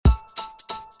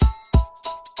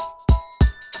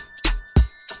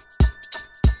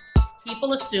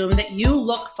people assume that you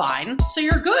look fine, so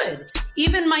you're good.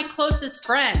 Even my closest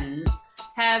friends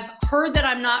have heard that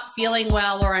I'm not feeling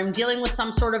well or I'm dealing with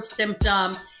some sort of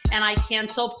symptom and I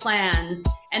cancel plans.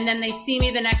 And then they see me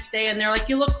the next day and they're like,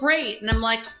 you look great. And I'm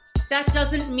like, that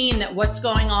doesn't mean that what's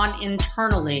going on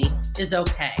internally is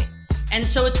okay. And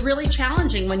so it's really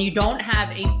challenging when you don't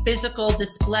have a physical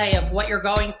display of what you're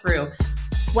going through.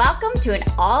 Welcome to an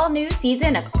all-new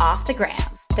season of Off the Gram,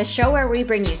 the show where we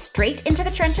bring you straight into the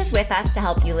trenches with us to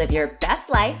help you live your best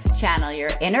life, channel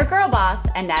your inner girl boss,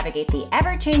 and navigate the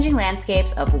ever-changing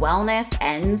landscapes of wellness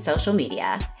and social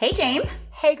media. Hey, James.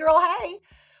 Hey, girl, hey.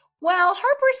 Well,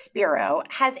 Harper Spiro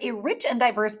has a rich and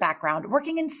diverse background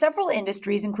working in several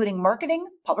industries, including marketing,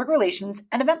 public relations,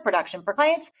 and event production for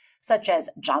clients such as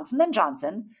Johnson &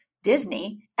 Johnson,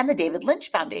 Disney, and the David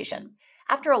Lynch Foundation.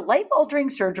 After a life-altering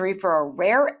surgery for a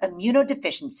rare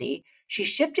immunodeficiency, she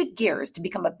shifted gears to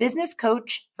become a business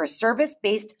coach for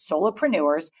service-based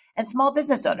solopreneurs and small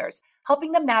business owners,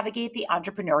 helping them navigate the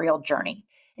entrepreneurial journey.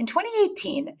 In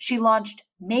 2018, she launched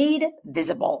Made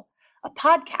Visible, a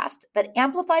podcast that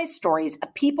amplifies stories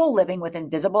of people living with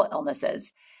invisible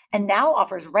illnesses, and now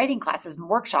offers writing classes and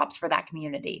workshops for that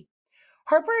community.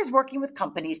 Harper is working with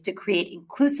companies to create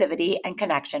inclusivity and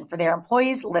connection for their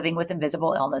employees living with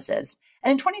invisible illnesses.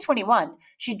 And in 2021,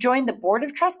 she joined the board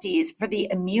of trustees for the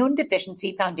Immune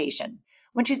Deficiency Foundation.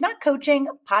 When she's not coaching,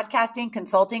 podcasting,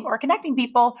 consulting, or connecting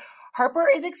people, Harper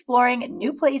is exploring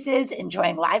new places,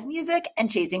 enjoying live music, and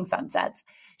chasing sunsets.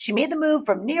 She made the move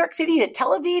from New York City to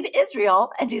Tel Aviv,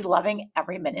 Israel, and she's loving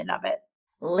every minute of it.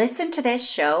 Listen to this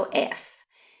show if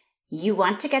you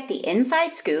want to get the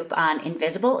inside scoop on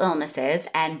invisible illnesses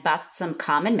and bust some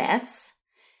common myths.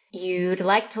 You'd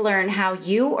like to learn how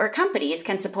you or companies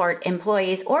can support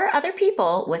employees or other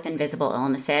people with invisible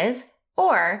illnesses,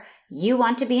 or you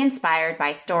want to be inspired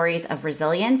by stories of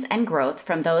resilience and growth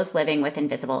from those living with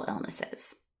invisible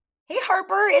illnesses. Hey,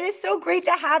 Harper, it is so great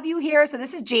to have you here. So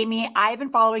this is Jamie. I've been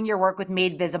following your work with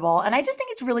Made Visible, and I just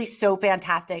think it's really so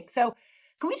fantastic. So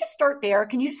can we just start there?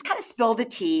 Can you just kind of spill the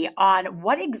tea on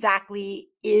what exactly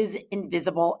is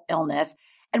invisible illness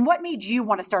and what made you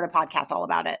want to start a podcast all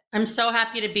about it? I'm so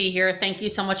happy to be here. Thank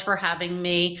you so much for having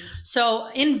me. So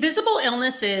invisible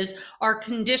illnesses are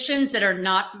conditions that are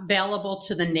not available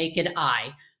to the naked eye.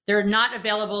 They're not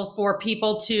available for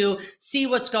people to see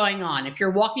what's going on. If you're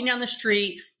walking down the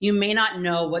street, you may not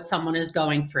know what someone is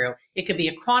going through. It could be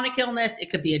a chronic illness.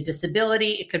 It could be a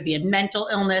disability. It could be a mental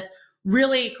illness.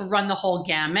 Really, it could run the whole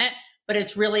gamut, but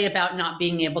it's really about not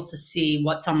being able to see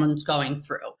what someone's going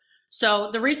through.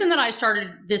 So the reason that I started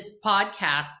this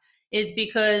podcast is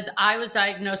because I was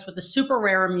diagnosed with a super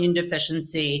rare immune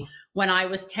deficiency when I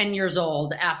was 10 years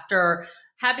old after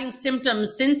having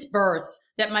symptoms since birth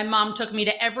that my mom took me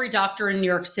to every doctor in New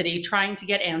York City trying to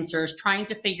get answers, trying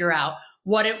to figure out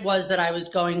what it was that I was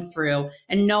going through,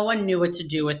 and no one knew what to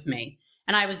do with me.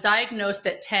 And I was diagnosed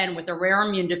at 10 with a rare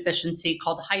immune deficiency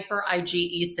called hyper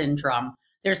IgE syndrome.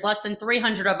 There's less than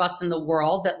 300 of us in the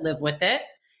world that live with it.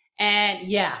 And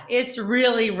yeah, it's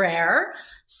really rare.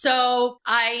 So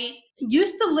I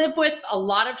used to live with a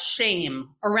lot of shame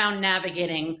around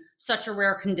navigating such a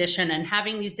rare condition and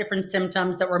having these different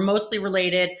symptoms that were mostly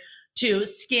related to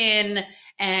skin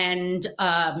and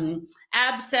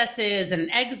abscesses and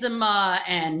eczema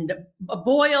and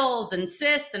boils and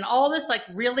cysts and all this like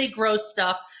really gross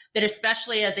stuff that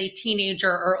especially as a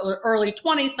teenager or early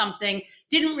 20-something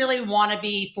didn't really want to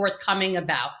be forthcoming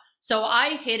about. So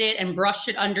I hid it and brushed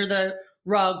it under the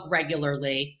rug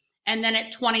regularly. And then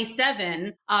at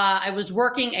 27, I was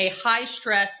working a high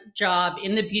stress job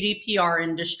in the beauty PR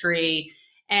industry.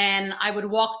 And I would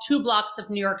walk 2 blocks of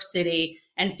New York City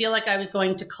and feel like I was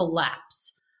going to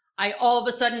collapse. I all of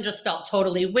a sudden just felt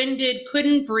totally winded,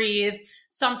 couldn't breathe.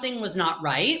 Something was not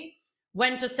right.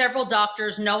 Went to several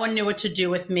doctors. No one knew what to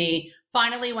do with me.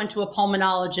 Finally went to a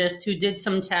pulmonologist who did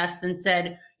some tests and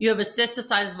said, you have a cyst the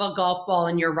size of a golf ball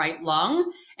in your right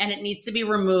lung, and it needs to be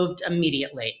removed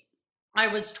immediately. I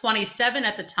was 27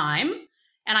 at the time,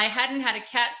 and I hadn't had a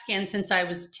CAT scan since I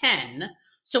was 10.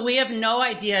 So we have no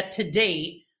idea to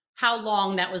date how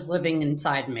long that was living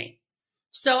inside me.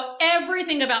 So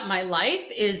everything about my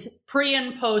life is pre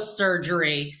and post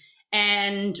surgery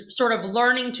and sort of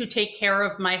learning to take care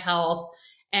of my health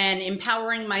and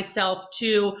empowering myself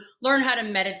to learn how to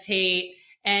meditate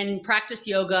and practice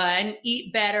yoga and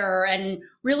eat better and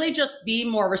really just be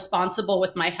more responsible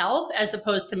with my health as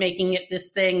opposed to making it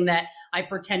this thing that I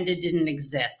pretended didn't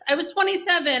exist. I was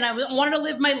 27. I wanted to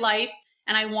live my life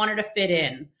and I wanted to fit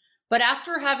in. But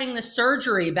after having the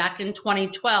surgery back in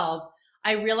 2012,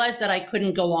 I realized that I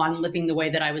couldn't go on living the way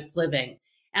that I was living.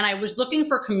 And I was looking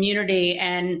for community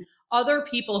and other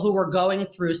people who were going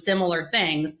through similar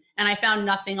things, and I found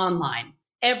nothing online.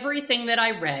 Everything that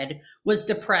I read was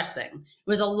depressing. It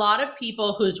was a lot of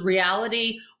people whose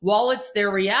reality, while it's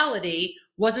their reality,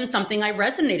 wasn't something I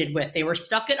resonated with. They were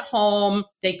stuck at home.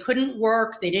 They couldn't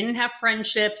work. They didn't have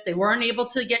friendships. They weren't able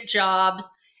to get jobs.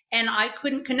 And I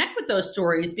couldn't connect with those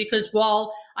stories because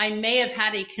while I may have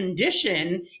had a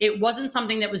condition, it wasn't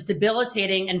something that was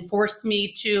debilitating and forced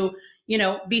me to,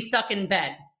 be stuck in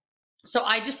bed. So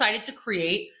I decided to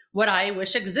create what I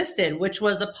wish existed, which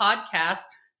was a podcast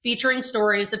featuring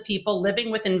stories of people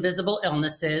living with invisible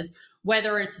illnesses,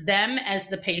 whether it's them as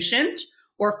the patient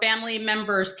or family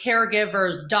members,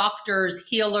 caregivers, doctors,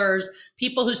 healers,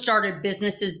 people who started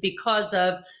businesses because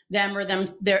of them or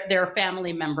their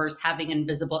family members having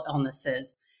invisible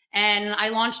illnesses. And I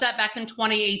launched that back in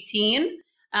 2018.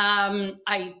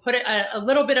 I put a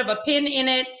little bit of a pin in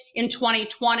it in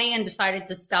 2020 and decided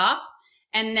to stop.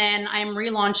 And then I'm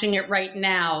relaunching it right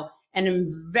now. And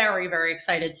I'm very, very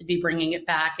excited to be bringing it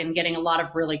back and getting a lot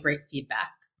of really great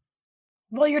feedback.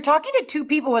 Well, you're talking to two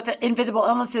people with invisible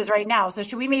illnesses right now. So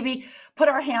should we maybe put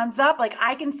our hands up? Like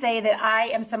I can say that I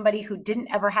am somebody who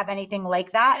didn't ever have anything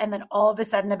like that. And then all of a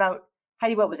sudden about,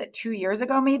 Heidi, what was it, 2 years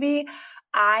ago maybe?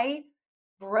 I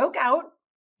broke out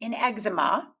in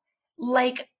eczema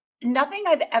like nothing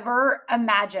I've ever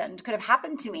imagined could have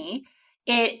happened to me.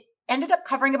 It ended up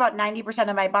covering about 90%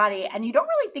 of my body. And you don't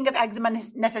really think of eczema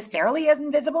necessarily as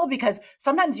invisible because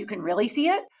sometimes you can really see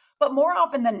it. But more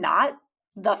often than not,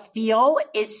 the feel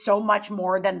is so much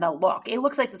more than the look. It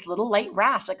looks like this little light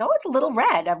rash, like, oh, it's a little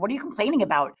red. What are you complaining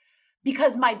about?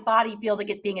 Because my body feels like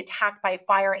it's being attacked by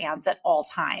fire ants at all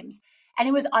times. And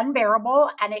it was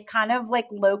unbearable. And it kind of like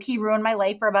low key ruined my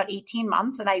life for about 18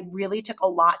 months. And I really took a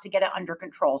lot to get it under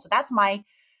control. So that's my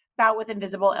bout with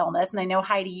invisible illness. And I know,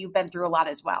 Heidi, you've been through a lot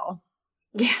as well.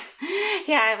 Yeah.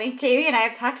 I mean, Jamie and I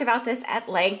have talked about this at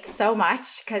length so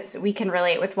much because we can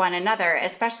relate with one another,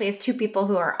 especially as two people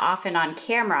who are often on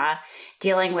camera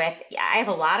dealing with, I have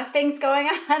a lot of things going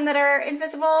on that are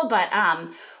invisible, but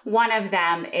one of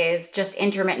them is just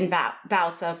intermittent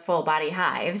bouts of full body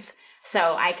hives.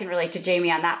 So I can relate to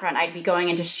Jamie on that front. I'd be going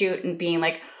into shoot and being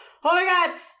like, oh my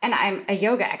God. And I'm a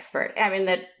yoga expert. I'm in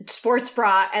the sports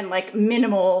bra and like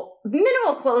minimal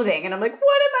clothing. And I'm like, what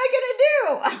am I going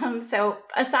to do? So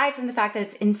aside from the fact that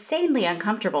it's insanely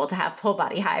uncomfortable to have full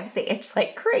body hives, they itch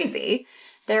like crazy.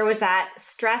 There was that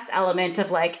stress element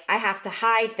of like, I have to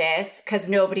hide this because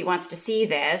nobody wants to see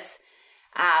this.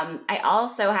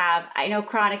 I know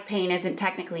chronic pain isn't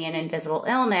technically an invisible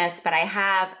illness, but I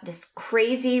have this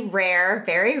crazy rare,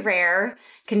 very rare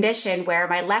condition where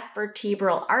my left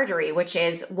vertebral artery, which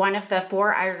is one of the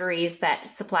 4 arteries that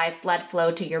supplies blood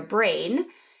flow to your brain,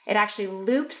 it actually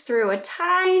loops through a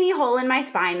tiny hole in my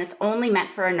spine that's only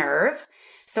meant for a nerve.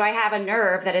 So I have a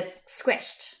nerve that is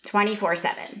squished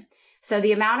 24/7. So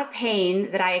the amount of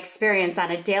pain that I experience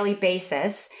on a daily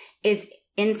basis is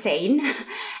insane.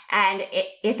 And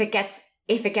if it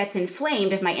gets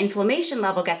inflamed, if my inflammation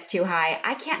level gets too high,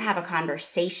 I can't have a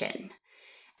conversation.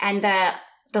 And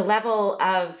the level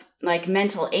of like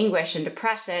mental anguish and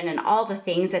depression and all the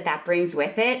things that brings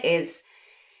with it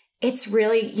it's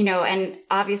really, and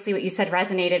obviously what you said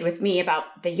resonated with me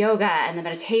about the yoga and the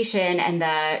meditation and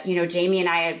Jamie and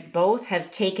I both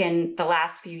have taken the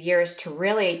last few years to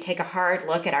really take a hard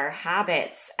look at our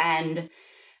habits and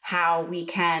how we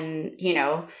can,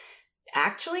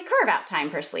 actually carve out time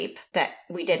for sleep that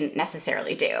we didn't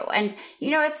necessarily do. And,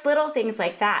 it's little things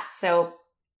like that. So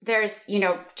there's,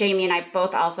 Jamie and I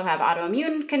both also have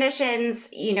autoimmune conditions,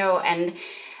 and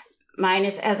mine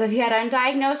is as of yet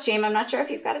undiagnosed. Jamie, I'm not sure if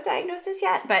you've got a diagnosis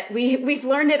yet, but we've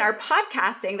learned in our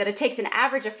podcasting that it takes an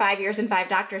average of 5 years and 5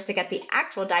 doctors to get the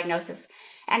actual diagnosis.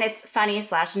 And it's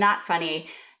funny/not funny.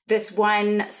 This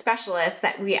one specialist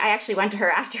that I actually went to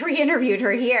her after we interviewed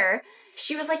her here.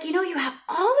 She was like, you have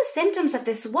all the symptoms of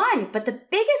this one, but the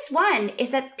biggest one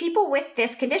is that people with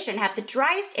this condition have the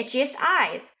driest, itchiest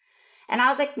eyes. And I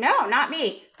was like, no, not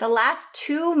me. The last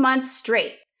 2 months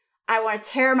straight, I want to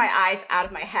tear my eyes out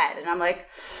of my head. And I'm like,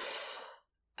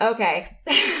 okay.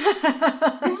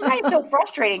 This is why it's so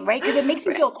frustrating, right? Because it makes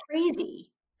you feel crazy.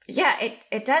 Yeah,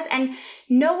 it does. And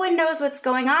no one knows what's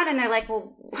going on. And they're like,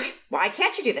 well, why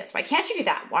can't you do this? Why can't you do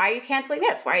that? Why are you canceling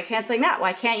this? Why are you canceling that?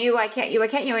 Why can't you? Why can't you? Why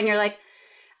can't you? And you're like,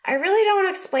 I really don't want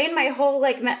to explain my whole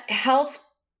like health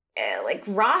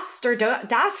roster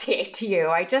dossier to you.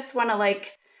 I just want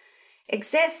to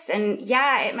exist. And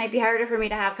yeah, it might be harder for me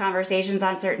to have conversations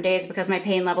on certain days because my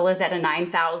pain level is at a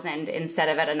 9,000 instead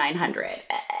of at a 900.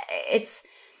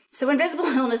 So invisible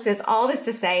illnesses, all this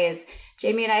to say is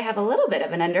Jamie and I have a little bit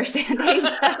of an understanding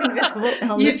of invisible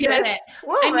illnesses. You get it.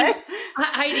 I mean,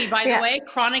 Heidi, by the way,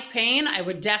 chronic pain, I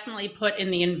would definitely put in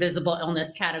the invisible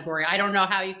illness category. I don't know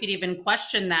how you could even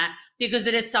question that, because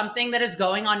it is something that is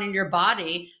going on in your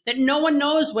body that no one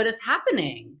knows what is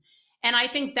happening. And I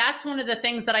think that's one of the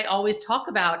things that I always talk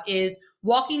about is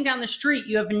walking down the street,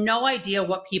 you have no idea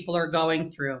what people are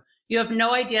going through. You have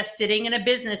no idea sitting in a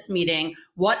business meeting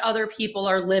what other people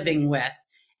are living with.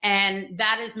 And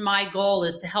that is my goal,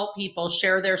 is to help people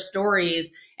share their stories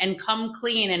and come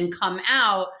clean and come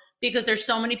out, because there's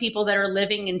so many people that are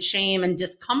living in shame and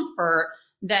discomfort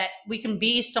that we can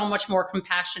be so much more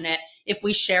compassionate if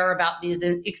we share about these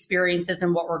experiences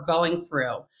and what we're going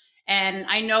through. And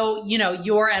I know,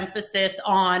 your emphasis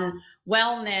on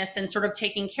wellness and sort of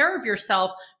taking care of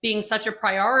yourself being such a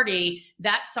priority,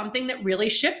 that's something that really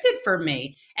shifted for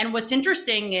me. And what's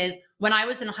interesting is when I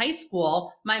was in high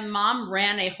school, my mom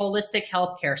ran a holistic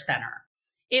healthcare center.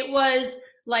 It was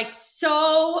like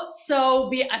so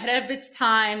ahead of its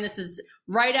time. This is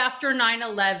right after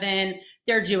 9/11.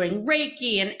 They're doing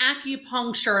Reiki and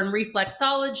acupuncture and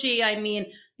reflexology. I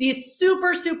mean, these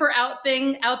super out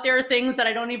there things that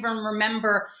I don't even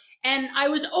remember. And I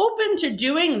was open to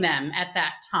doing them at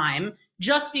that time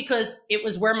just because it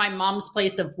was where my mom's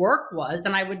place of work was.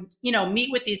 And I would,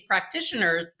 meet with these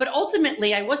practitioners. But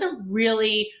ultimately, I wasn't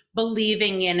really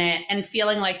believing in it and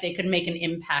feeling like they could make an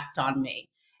impact on me.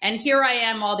 And here I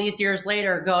am all these years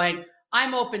later going,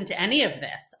 I'm open to any of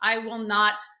this. I will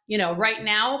not, right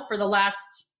now for the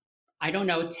last,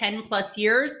 10 plus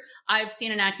years, I've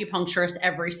seen an acupuncturist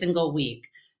every single week.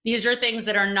 These are things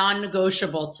that are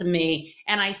non-negotiable to me.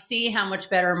 And I see how much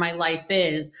better my life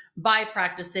is by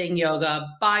practicing yoga,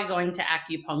 by going to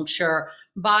acupuncture,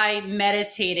 by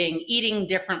meditating, eating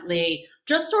differently,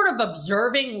 just sort of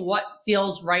observing what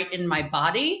feels right in my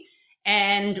body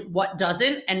and what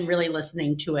doesn't, and really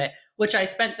listening to it, which I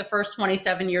spent the first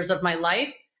 27 years of my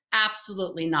life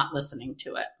absolutely not listening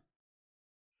to it.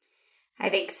 I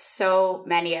think so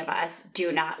many of us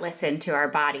do not listen to our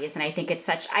bodies. And I think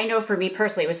I know for me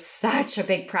personally, it was such a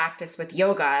big practice with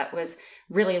yoga. It was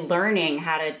really learning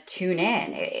how to tune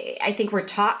in. I think we're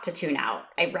taught to tune out.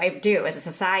 I do as a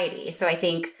society. So I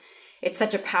think it's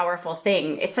such a powerful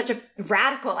thing. It's such a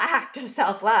radical act of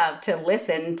self-love to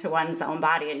listen to one's own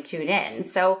body and tune in.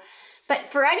 So,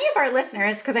 but for any of our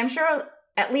listeners, because I'm sure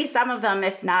at least some of them,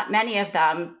 if not many of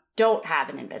them, don't have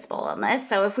an invisible illness.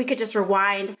 So if we could just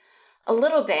rewind a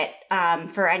little bit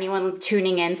for anyone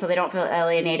tuning in so they don't feel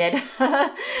alienated.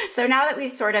 So now that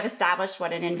we've sort of established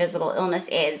what an invisible illness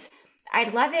is,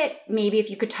 I'd love it maybe if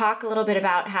you could talk a little bit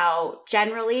about how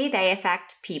generally they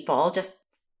affect people. Just,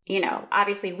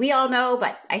 obviously we all know,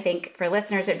 but I think for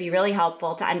listeners, it'd be really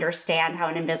helpful to understand how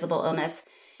an invisible illness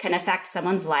can affect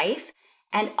someone's life.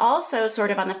 And also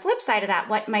sort of on the flip side of that,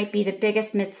 what might be the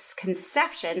biggest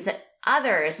misconceptions that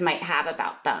others might have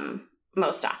about them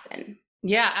most often.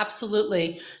 Yeah,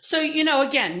 absolutely. So,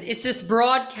 again, it's this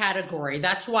broad category.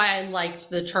 That's why I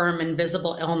liked the term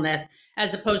invisible illness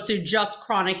as opposed to just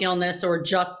chronic illness or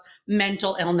just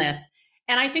mental illness.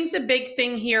 And I think the big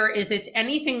thing here is it's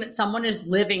anything that someone is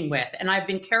living with. And I've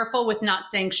been careful with not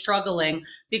saying struggling,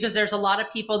 because there's a lot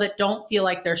of people that don't feel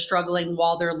like they're struggling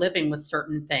while they're living with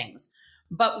certain things.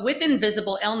 But with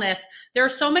invisible illness, there are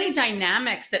so many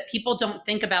dynamics that people don't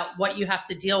think about what you have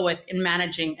to deal with in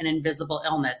managing an invisible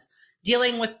illness.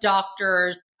 Dealing with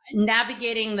doctors,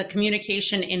 navigating the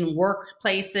communication in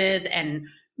workplaces and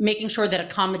making sure that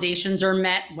accommodations are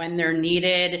met when they're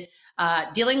needed,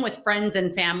 dealing with friends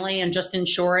and family and just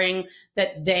ensuring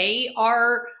that they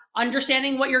are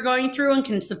understanding what you're going through and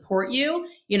can support you.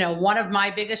 One of my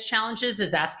biggest challenges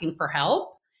is asking for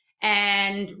help.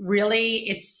 And really,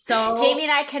 it's so... Jamie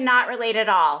and I cannot relate at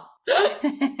all.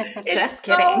 Just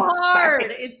kidding. So hard.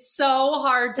 Sorry. It's so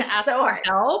hard to ask for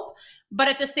help. But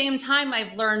at the same time,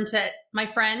 I've learned that my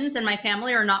friends and my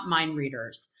family are not mind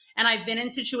readers. And I've been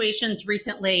in situations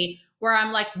recently where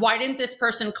I'm like, why didn't this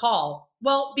person call?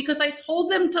 Well, because I told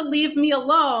them to leave me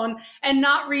alone and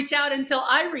not reach out until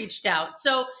I reached out.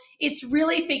 So it's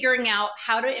really figuring out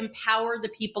how to empower the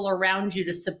people around you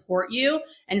to support you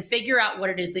and figure out what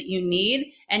it is that you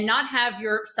need and not have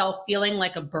yourself feeling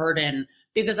like a burden.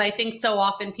 Because I think so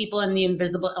often people in the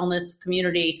invisible illness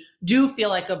community do feel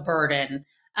like a burden.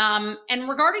 And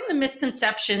regarding the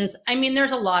misconceptions,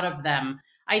 there's a lot of them.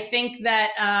 I think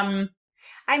that,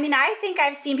 I think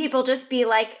I've seen people just be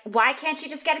like, why can't she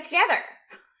just get it together?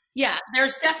 Yeah,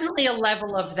 there's definitely a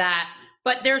level of that.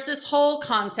 But there's this whole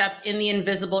concept in the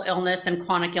invisible illness and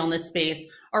chronic illness space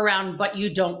around, but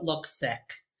you don't look sick.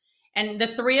 And the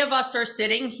three of us are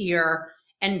sitting here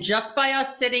And just by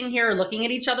us sitting here looking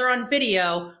at each other on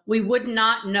video, we would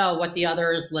not know what the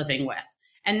other is living with.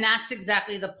 And that's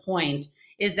exactly the point,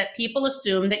 is that people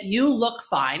assume that you look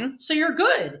fine, so you're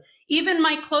good. Even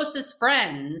my closest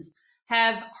friends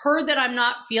have heard that I'm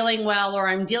not feeling well or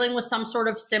I'm dealing with some sort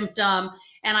of symptom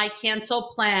and I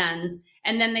cancel plans.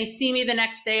 And then they see me the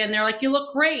next day and they're like, you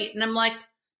look great. And I'm like,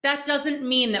 that doesn't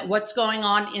mean that what's going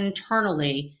on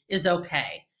internally is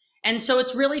okay. And so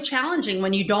it's really challenging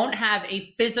when you don't have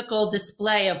a physical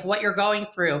display of what you're going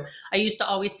through. I used to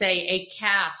always say a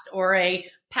cast or a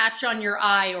patch on your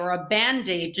eye or a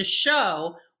Band-Aid to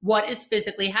show what is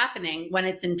physically happening when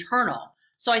it's internal.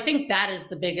 So I think that is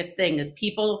the biggest thing, is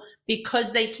people,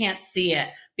 because they can't see it,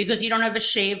 because you don't have a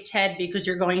shaved head because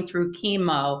you're going through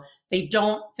chemo, they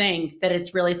don't think that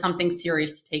it's really something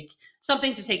serious to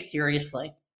take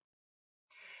seriously.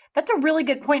 That's a really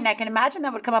good point. And I can imagine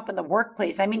that would come up in the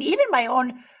workplace. I mean, even my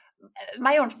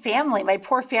own family, my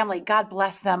poor family, God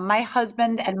bless them. My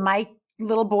husband and my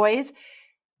little boys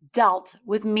dealt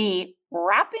with me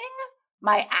wrapping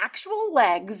my actual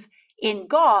legs in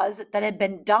gauze that had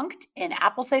been dunked in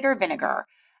apple cider vinegar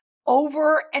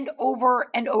over and over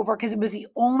and over, because it was the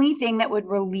only thing that would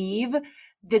relieve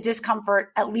the discomfort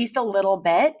at least a little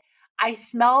bit. I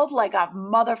smelled like a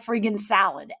mother friggin'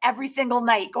 salad every single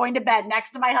night going to bed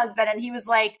next to my husband. And he was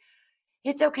like,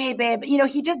 it's okay, babe. You know,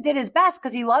 he just did his best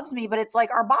because he loves me, but it's like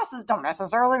our bosses don't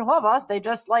necessarily love us. They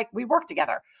just we work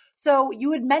together. So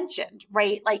you had mentioned,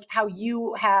 right, like how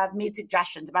you have made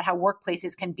suggestions about how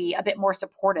workplaces can be a bit more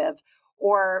supportive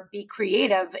or be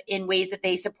creative in ways that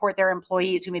they support their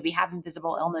employees who maybe have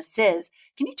invisible illnesses.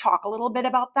 Can you talk a little bit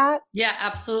about that? Yeah,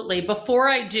 absolutely. Before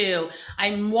I do,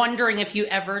 I'm wondering if you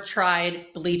ever tried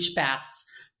bleach baths,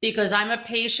 because I'm a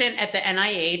patient at the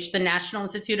NIH, the National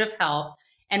Institute of Health,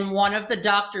 and one of the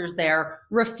doctors there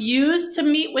refused to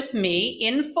meet with me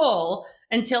in full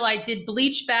until I did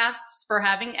bleach baths for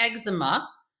having eczema,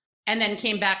 and then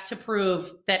came back to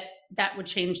prove that that would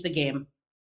change the game.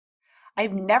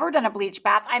 I've never done a bleach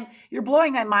bath. You're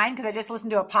blowing my mind because I just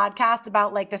listened to a podcast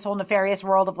about this whole nefarious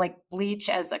world of bleach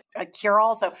as a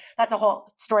cure-all. So that's a whole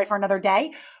story for another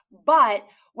day. But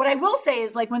what I will say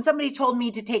is when somebody told me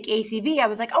to take ACV, I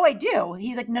was like, oh, I do.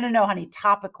 He's like, no, honey,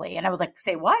 topically. And I was like,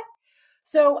 say what?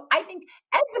 So I think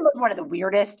eczema is one of the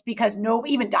weirdest because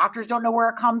even doctors don't know where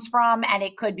it comes from. And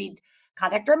it could be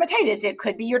contact dermatitis. It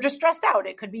could be you're just stressed out.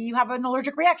 It could be you have an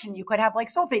allergic reaction. You could have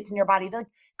sulfates in your body. That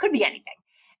could be anything.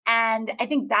 And I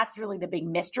think that's really the big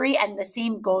mystery. And the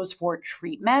same goes for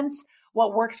treatments.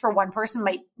 What works for one person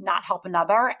might not help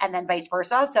another, and then vice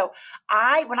versa. So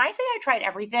when I say I tried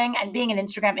everything, and being an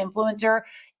Instagram influencer,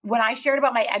 when I shared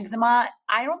about my eczema,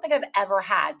 I don't think I've ever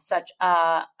had such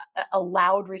a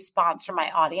loud response from my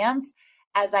audience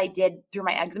as I did through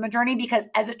my eczema journey, because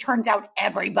as it turns out,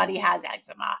 everybody has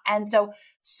eczema. And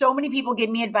so many people gave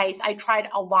me advice. I tried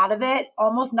a lot of it.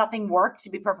 Almost nothing worked, to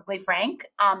be perfectly frank,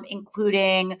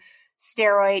 including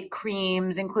steroid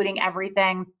creams, including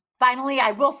everything. Finally,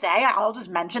 I will say, I'll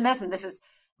just mention this, and this is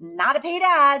not a paid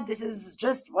ad. This is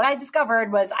just what I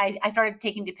discovered was I started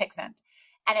taking Dupixent,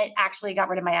 and it actually got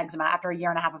rid of my eczema after a year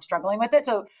and a half of struggling with it.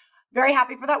 So very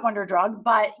happy for that wonder drug.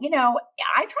 But,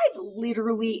 I tried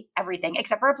literally everything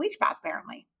except for a bleach bath,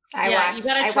 apparently. I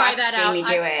watched Jamie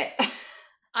do it.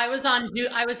 I was on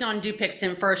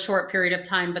Dupixent for a short period of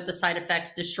time, but the side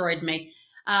effects destroyed me.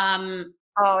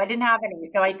 I didn't have any.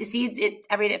 So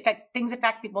things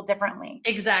affect people differently.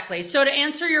 Exactly. So to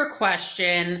answer your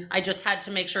question, I just had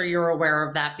to make sure you're aware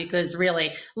of that, because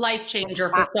really life changer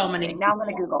for so many. Now I'm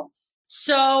going to Google.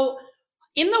 So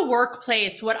in the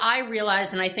workplace, what I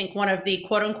realized, and I think one of the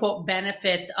quote unquote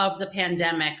benefits of the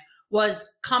pandemic, was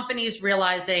companies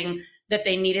realizing that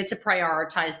they needed to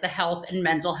prioritize the health and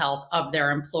mental health of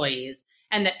their employees,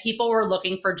 and that people were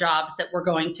looking for jobs that were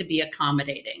going to be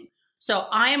accommodating. So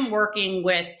I am working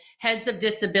with heads of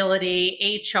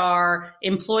disability, HR,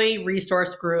 employee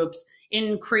resource groups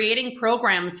in creating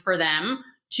programs for them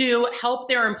to help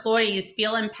their employees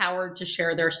feel empowered to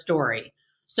share their story.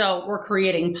 So we're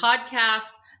creating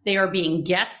podcasts. They are being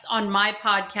guests on my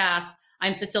podcast.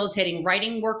 I'm facilitating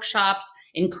writing workshops,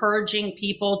 encouraging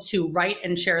people to write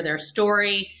and share their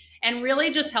story, and really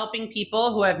just helping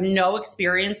people who have no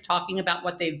experience talking about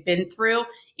what they've been through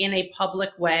in a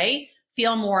public way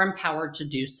feel more empowered to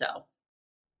do so.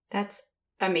 That's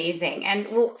amazing. And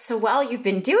so while you've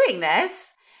been doing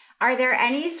this, are there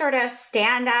any sort of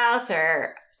standouts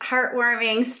or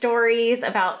heartwarming stories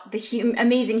about the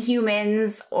amazing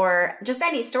humans, or just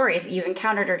any stories that you've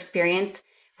encountered or experienced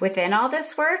within all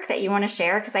this work that you want to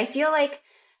share? Because I feel like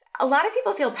a lot of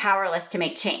people feel powerless to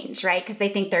make change, right? Because they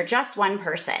think they're just one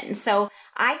person. So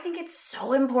I think it's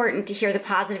so important to hear the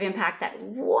positive impact that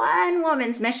one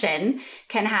woman's mission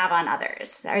can have on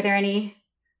others. Are there any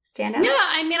standouts? Yeah,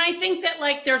 I mean, I think that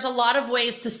like there's a lot of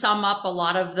ways to sum up a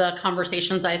lot of the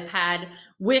conversations I've had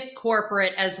with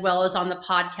corporate as well as on the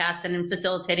podcast and in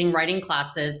facilitating writing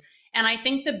classes. And I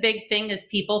think the big thing is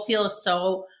people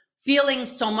feeling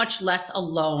so much less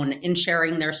alone in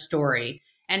sharing their story.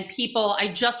 And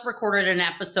I just recorded an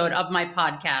episode of my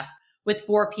podcast with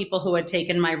 4 people who had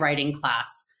taken my writing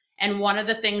class. And one of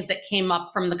the things that came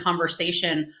up from the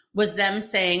conversation was them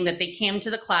saying that they came to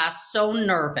the class so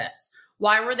nervous.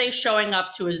 Why were they showing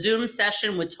up to a Zoom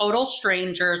session with total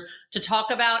strangers to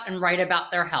talk about and write about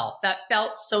their health? That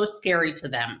felt so scary to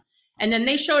them. And then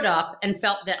they showed up and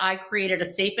felt that I created a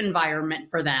safe environment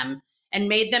for them and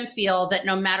made them feel that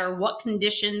no matter what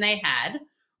condition they had,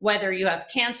 whether you have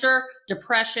cancer,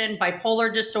 depression,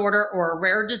 bipolar disorder, or a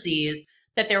rare disease,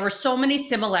 that there were so many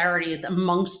similarities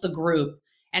amongst the group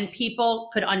and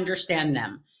people could understand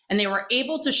them. And they were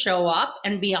able to show up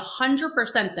and be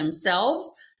 100%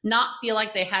 themselves, not feel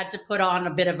like they had to put on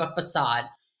a bit of a facade.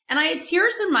 And I had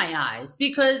tears in my eyes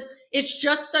because it's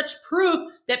just such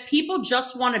proof that people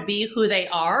just want to be who they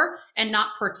are and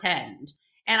not pretend.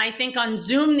 And I think on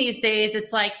Zoom these days,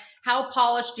 it's like, how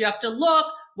polished do you have to look?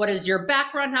 What does your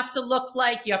background have to look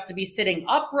like? You have to be sitting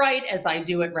upright as I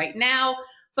do it right now.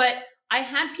 But I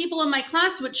had people in my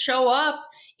class would show up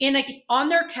on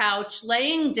their couch,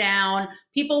 laying down.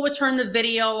 People would turn the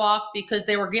video off because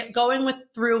they were going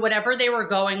through whatever they were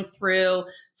going through.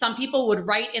 Some people would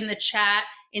write in the chat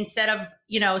instead of,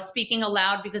 speaking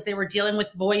aloud because they were dealing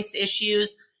with voice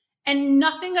issues. And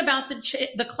nothing about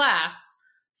the class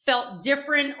felt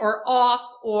different or off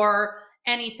or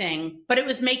anything, but it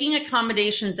was making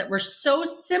accommodations that were so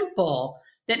simple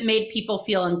that made people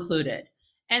feel included.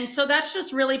 And so that's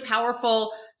just really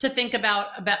powerful to think about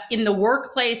in the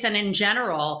workplace and in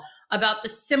general, about the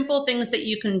simple things that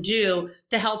you can do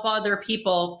to help other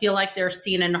people feel like they're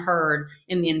seen and heard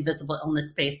in the invisible illness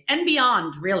space and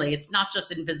beyond, really. It's not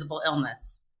just invisible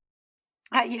illness.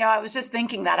 I was just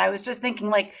thinking that. I was just thinking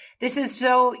like, this is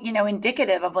so,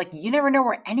 indicative of like, you never know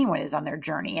where anyone is on their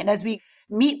journey. And as we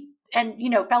meet and,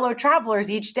 fellow travelers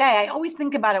each day, I always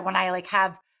think about it when I like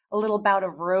have a little bout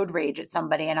of road rage at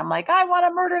somebody and I'm like, I want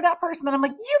to murder that person. And I'm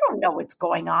like, you don't know what's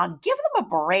going on. Give them a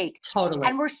break. Totally.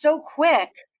 And we're so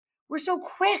quick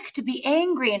to be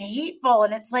angry and hateful.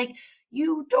 And it's like,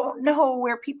 you don't know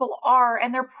where people are.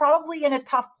 And they're probably in a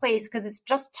tough place because it's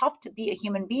just tough to be a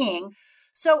human being.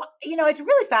 So, it's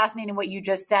really fascinating what you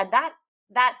just said. That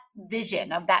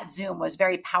vision of that Zoom was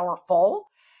very powerful.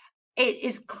 It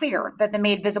is clear that the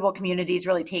Made Visible community has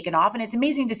really taken off, and it's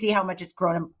amazing to see how much it's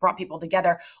grown and brought people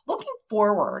together. Looking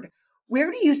forward,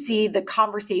 where do you see the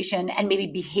conversation and maybe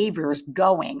behaviors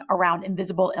going around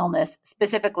invisible illness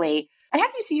specifically? And how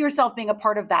do you see yourself being a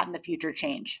part of that in the future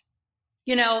change?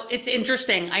 It's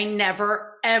interesting. I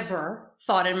never, ever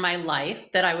thought in my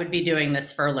life that I would be doing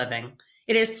this for a living.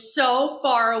 It is so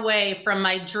far away from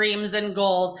my dreams and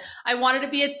goals. I wanted to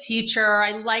be a teacher.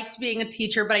 I liked being a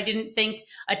teacher, but I didn't think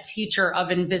a teacher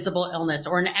of invisible illness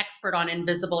or an expert on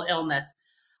invisible illness.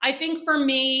 I think for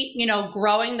me,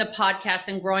 growing the podcast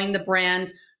and growing the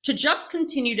brand to just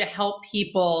continue to help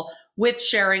people with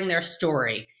sharing their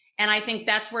story. And I think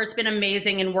that's where it's been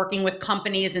amazing in working with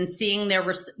companies and seeing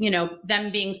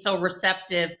them being so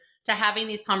receptive to having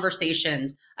these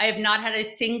conversations. I have not had a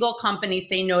single company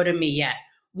say no to me yet.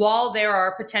 While there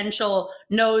are potential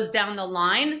no's down the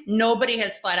line, nobody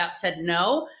has flat out said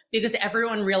no because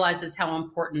everyone realizes how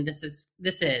important this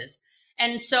is.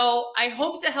 And so I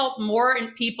hope to help more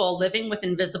people living with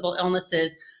invisible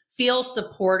illnesses feel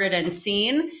supported and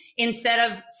seen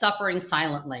instead of suffering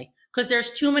silently. Because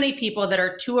there's too many people that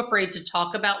are too afraid to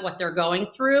talk about what they're going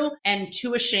through and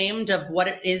too ashamed of what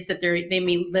it is that they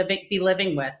may be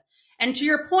living with. And to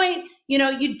your point,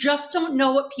 you just don't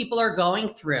know what people are going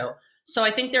through. So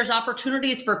I think there's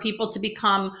opportunities for people to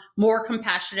become more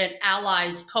compassionate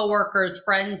allies, coworkers,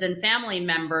 friends, and family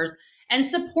members and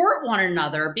support one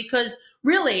another because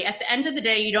really at the end of the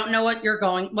day, you don't know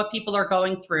what people are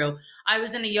going through. I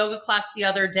was in a yoga class the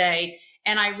other day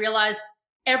and I realized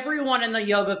everyone in the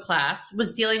yoga class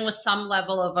was dealing with some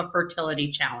level of a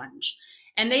fertility challenge.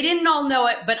 And they didn't all know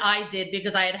it, but I did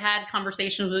because I had had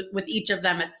conversations with each of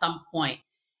them at some point.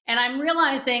 And I'm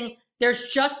realizing there's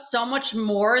just so much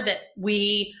more that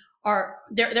we are,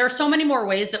 there are so many more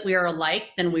ways that we are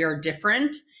alike than we are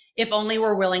different, if only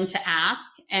we're willing to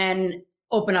ask and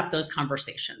open up those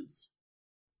conversations.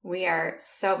 We are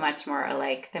so much more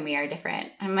alike than we are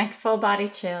different. I'm like full body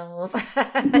chills.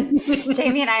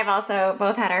 Jamie and I have also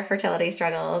both had our fertility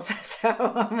struggles. So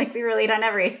I'm like, we relate on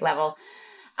every level.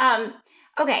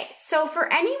 Okay. So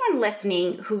for anyone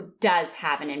listening who does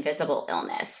have an invisible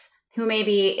illness, who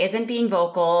maybe isn't being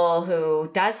vocal,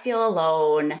 who does feel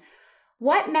alone,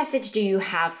 what message do you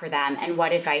have for them and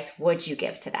what advice would you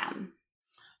give to them?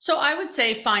 So I would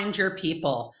say find your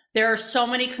people. There are so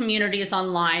many communities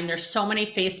online. There's so many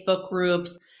Facebook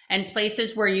groups and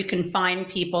places where you can find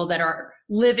people that are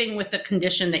living with the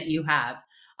condition that you have.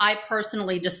 I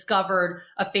personally discovered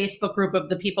a Facebook group of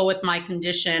the people with my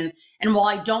condition. And while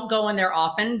I don't go in there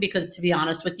often, because to be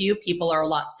honest with you, people are a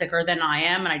lot sicker than I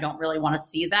am, and I don't really want to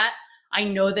see that, I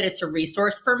know that it's a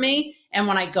resource for me. And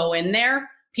when I go in there,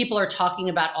 people are talking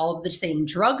about all of the same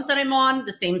drugs that I'm on,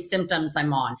 the same symptoms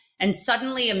I'm on. And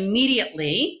suddenly,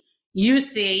 immediately, you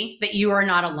see that you are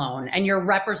not alone and you're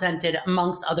represented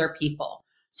amongst other people.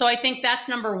 So I think that's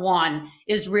number one,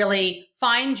 is really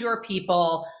find your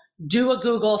people, do a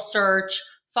Google search,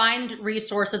 find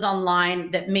resources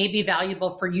online that may be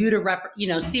valuable for you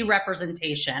to see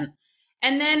representation.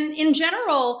 And then in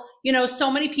general,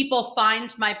 so many people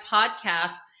find my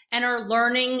podcast and are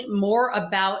learning more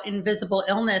about invisible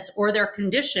illness or their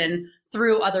condition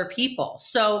through other people.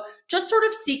 So just sort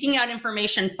of seeking out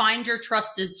information, find your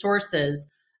trusted sources.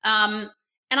 And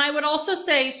I would also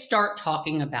say start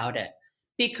talking about it,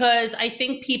 because I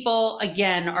think people,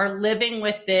 again, are living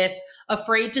with this,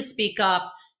 afraid to speak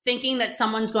up, thinking that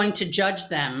someone's going to judge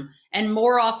them. And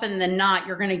more often than not,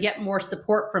 you're going to get more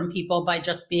support from people by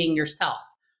just being yourself.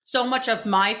 So much of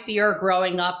my fear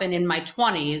growing up and in my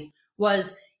 20s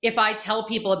was, if I tell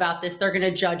people about this, they're going to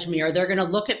judge me or they're going to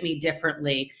look at me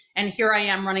differently. And here I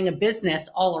am running a business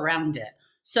all around it.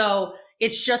 So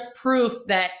it's just proof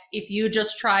that if you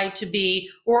just try to be,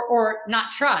 or not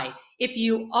try, if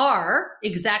you are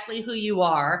exactly who you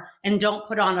are and don't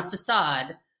put on a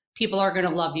facade, people are going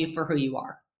to love you for who you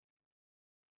are.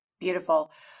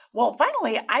 Beautiful. Well,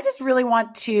 finally, I just really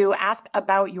want to ask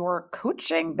about your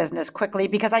coaching business quickly,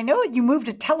 because I know that you moved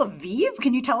to Tel Aviv.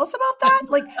 Can you tell us about that?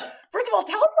 First of all,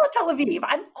 tell us about Tel Aviv.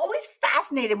 I'm always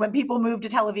fascinated when people move to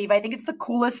Tel Aviv. I think it's the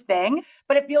coolest thing,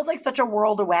 but it feels like such a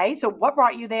world away. So what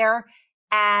brought you there,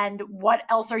 and what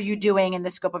else are you doing in the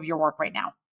scope of your work right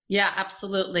now? Yeah,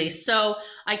 absolutely. So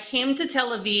I came to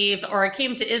Tel Aviv, or I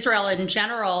came to Israel in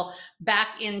general,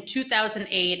 back in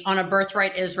 2008 on a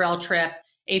Birthright Israel trip,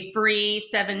 a free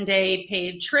 7-day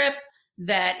paid trip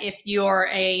that if you're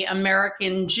an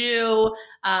American Jew,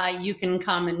 you can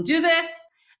come and do this.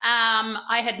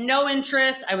 I had no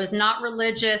interest. I was not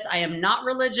religious. I am not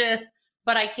religious,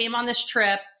 but I came on this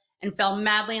trip and fell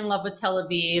madly in love with Tel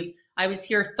Aviv. I was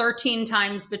here 13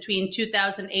 times between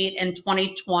 2008 and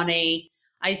 2020.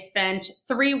 I spent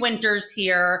 3 winters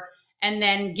here. And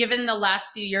then given the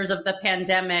last few years of the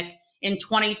pandemic in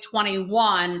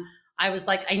 2021, I was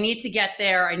like, I need to get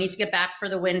there. I need to get back for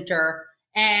the winter.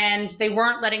 And they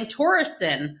weren't letting tourists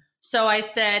in. So I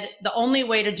said, the only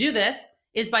way to do this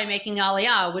is by making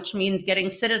Aliyah, which means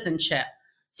getting citizenship.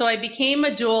 So I became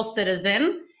a dual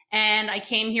citizen, and I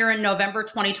came here in November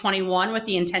 2021 with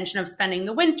the intention of spending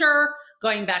the winter,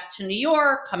 going back to New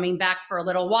York, coming back for a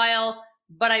little while,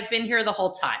 but I've been here the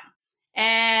whole time.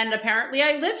 And apparently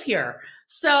I live here.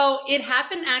 So it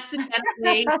happened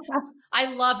accidentally. I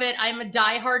love it. I'm a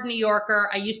diehard New Yorker.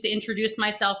 I used to introduce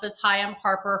myself as, hi, I'm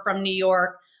Harper from New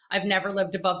York. I've never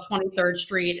lived above 23rd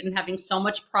Street, and having so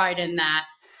much pride in that.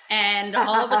 And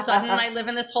all of a sudden I live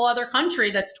in this whole other country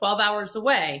that's 12 hours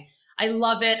away. I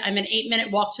love it. I'm an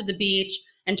 8-minute walk to the beach,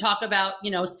 and talk about,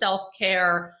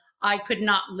 self-care. I could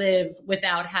not live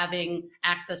without having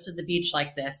access to the beach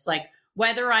like this. Like,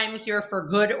 whether I'm here for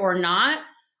good or not,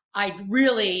 I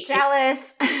really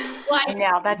jealous. I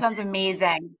know, that sounds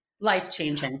amazing.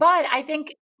 Life-changing. But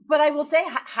I will say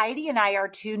Heidi and I are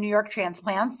 2 New York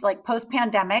transplants. Like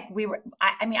post-pandemic,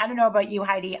 I don't know about you,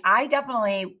 Heidi. I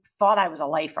definitely thought I was a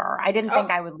lifer. I didn't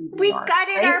think I would leave New York. We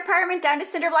gutted our apartment down to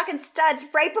cinder block and studs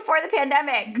right before the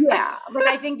pandemic. Yeah.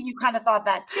 I think you kind of thought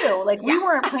that too. We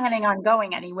weren't planning on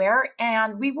going anywhere,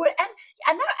 and we would,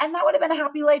 and that would have been a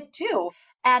happy life too.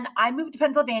 And I moved to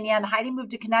Pennsylvania, and Heidi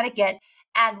moved to Connecticut,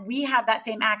 and we have that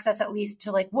same access, at least,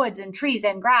 to woods and trees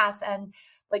and grass and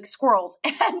squirrels.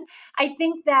 And I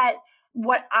think that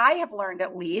what I have learned,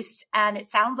 at least, and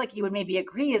it sounds like you would maybe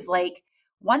agree, is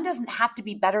one doesn't have to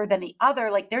be better than the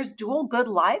other. There's dual good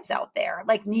lives out there.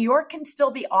 New York can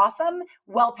still be awesome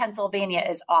while Pennsylvania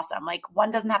is awesome.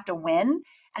 One doesn't have to win.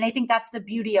 And I think that's the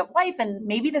beauty of life. And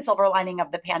maybe the silver lining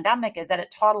of the pandemic is that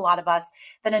it taught a lot of us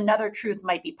that another truth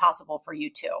might be possible for you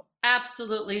too.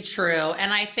 Absolutely true.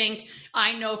 And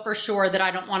I know for sure that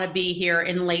I don't want to be here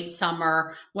in late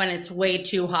summer when it's way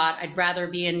too hot. I'd rather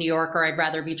be in New York or I'd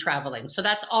rather be traveling. So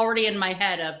that's already in my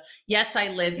head of, yes, I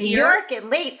live here. New York in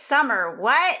late summer.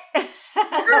 What?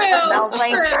 Smells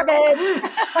like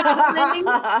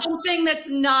something that's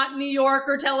not New York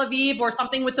or Tel Aviv, or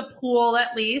something with a pool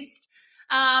at least.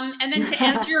 And then to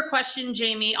answer your question,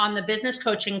 Jamie, on the business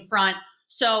coaching front.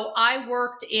 So I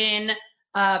worked in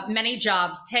many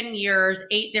jobs, 10 years,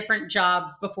 8 different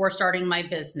jobs before starting my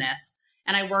business.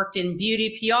 And I worked in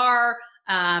beauty PR,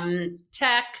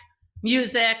 tech,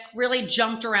 music, really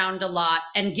jumped around a lot.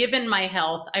 And given my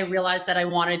health, I realized that I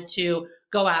wanted to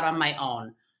go out on my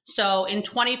own. So in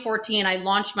 2014, I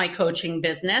launched my coaching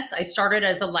business. I started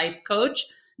as a life coach.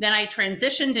 Then I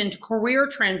transitioned into career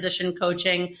transition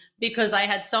coaching because I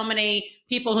had so many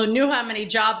people who knew how many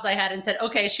jobs I had and said,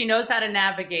 okay, she knows how to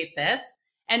navigate this.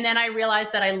 And then I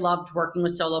realized that I loved working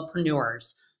with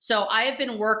solopreneurs. So I have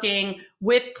been working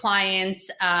with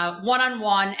clients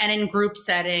one-on-one and in group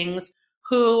settings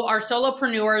who are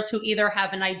solopreneurs who either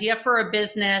have an idea for a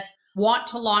business, want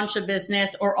to launch a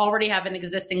business, or already have an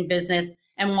existing business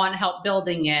and want help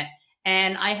building it.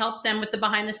 And I help them with the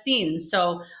behind the scenes.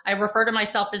 So I refer to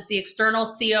myself as the external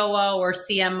COO or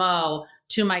CMO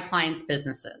to my clients'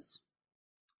 businesses.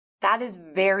 That is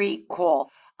very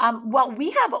cool. Well,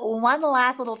 we have one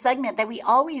last little segment that we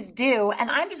always do, and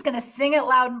I'm just going to sing it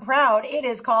loud and proud. It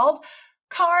is called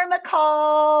Karma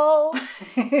Call. So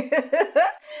thank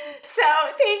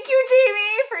you,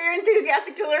 Jamie, for your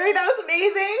enthusiastic delivery. That was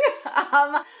amazing.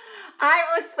 I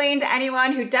will explain to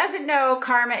anyone who doesn't know,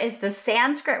 karma is the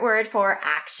Sanskrit word for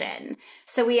action.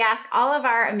 So we ask all of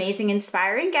our amazing,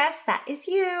 inspiring guests, that is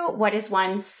you, what is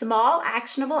one small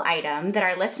actionable item that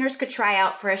our listeners could try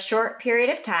out for a short period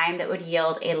of time that would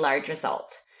yield a large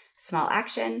result? Small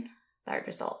action, large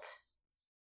result.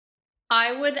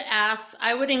 I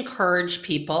would encourage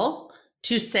people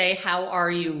to say, how are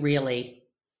you really?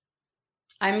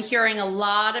 I'm hearing a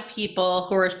lot of people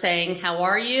who are saying, how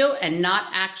are you? And not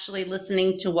actually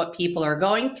listening to what people are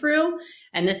going through.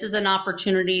 And this is an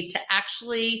opportunity to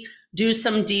actually do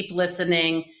some deep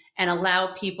listening and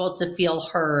allow people to feel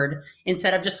heard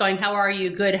instead of just going, how are you?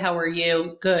 Good. How are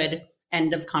you? Good.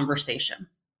 End of conversation.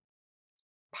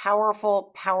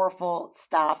 Powerful, powerful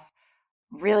stuff.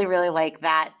 Really, really like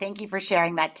that. Thank you for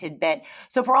sharing that tidbit.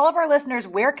 So for all of our listeners,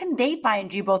 where can they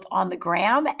find you both on the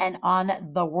gram and on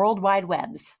the World Wide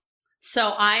Webs?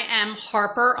 So I am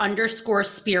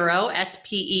Harper_Spero,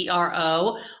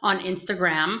 SPERO on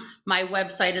Instagram. My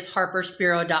website is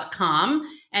harperspero.com.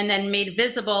 And then Made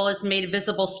Visible is Made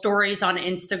Visible Stories on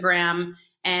Instagram.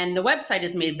 And the website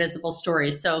is Made Visible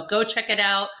Stories. So go check it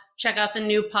out. Check out the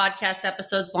new podcast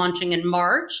episodes launching in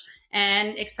March.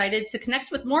 And excited to connect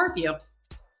with more of you.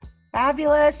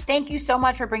 Fabulous. Thank you so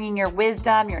much for bringing your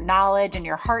wisdom, your knowledge, and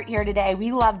your heart here today.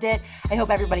 We loved it. I hope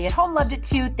everybody at home loved it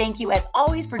too. Thank you as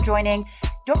always for joining.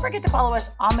 Don't forget to follow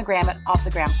us on the gram at Off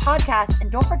the Gram Podcast. And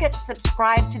don't forget to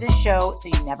subscribe to this show so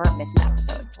you never miss an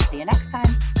episode. See you next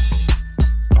time.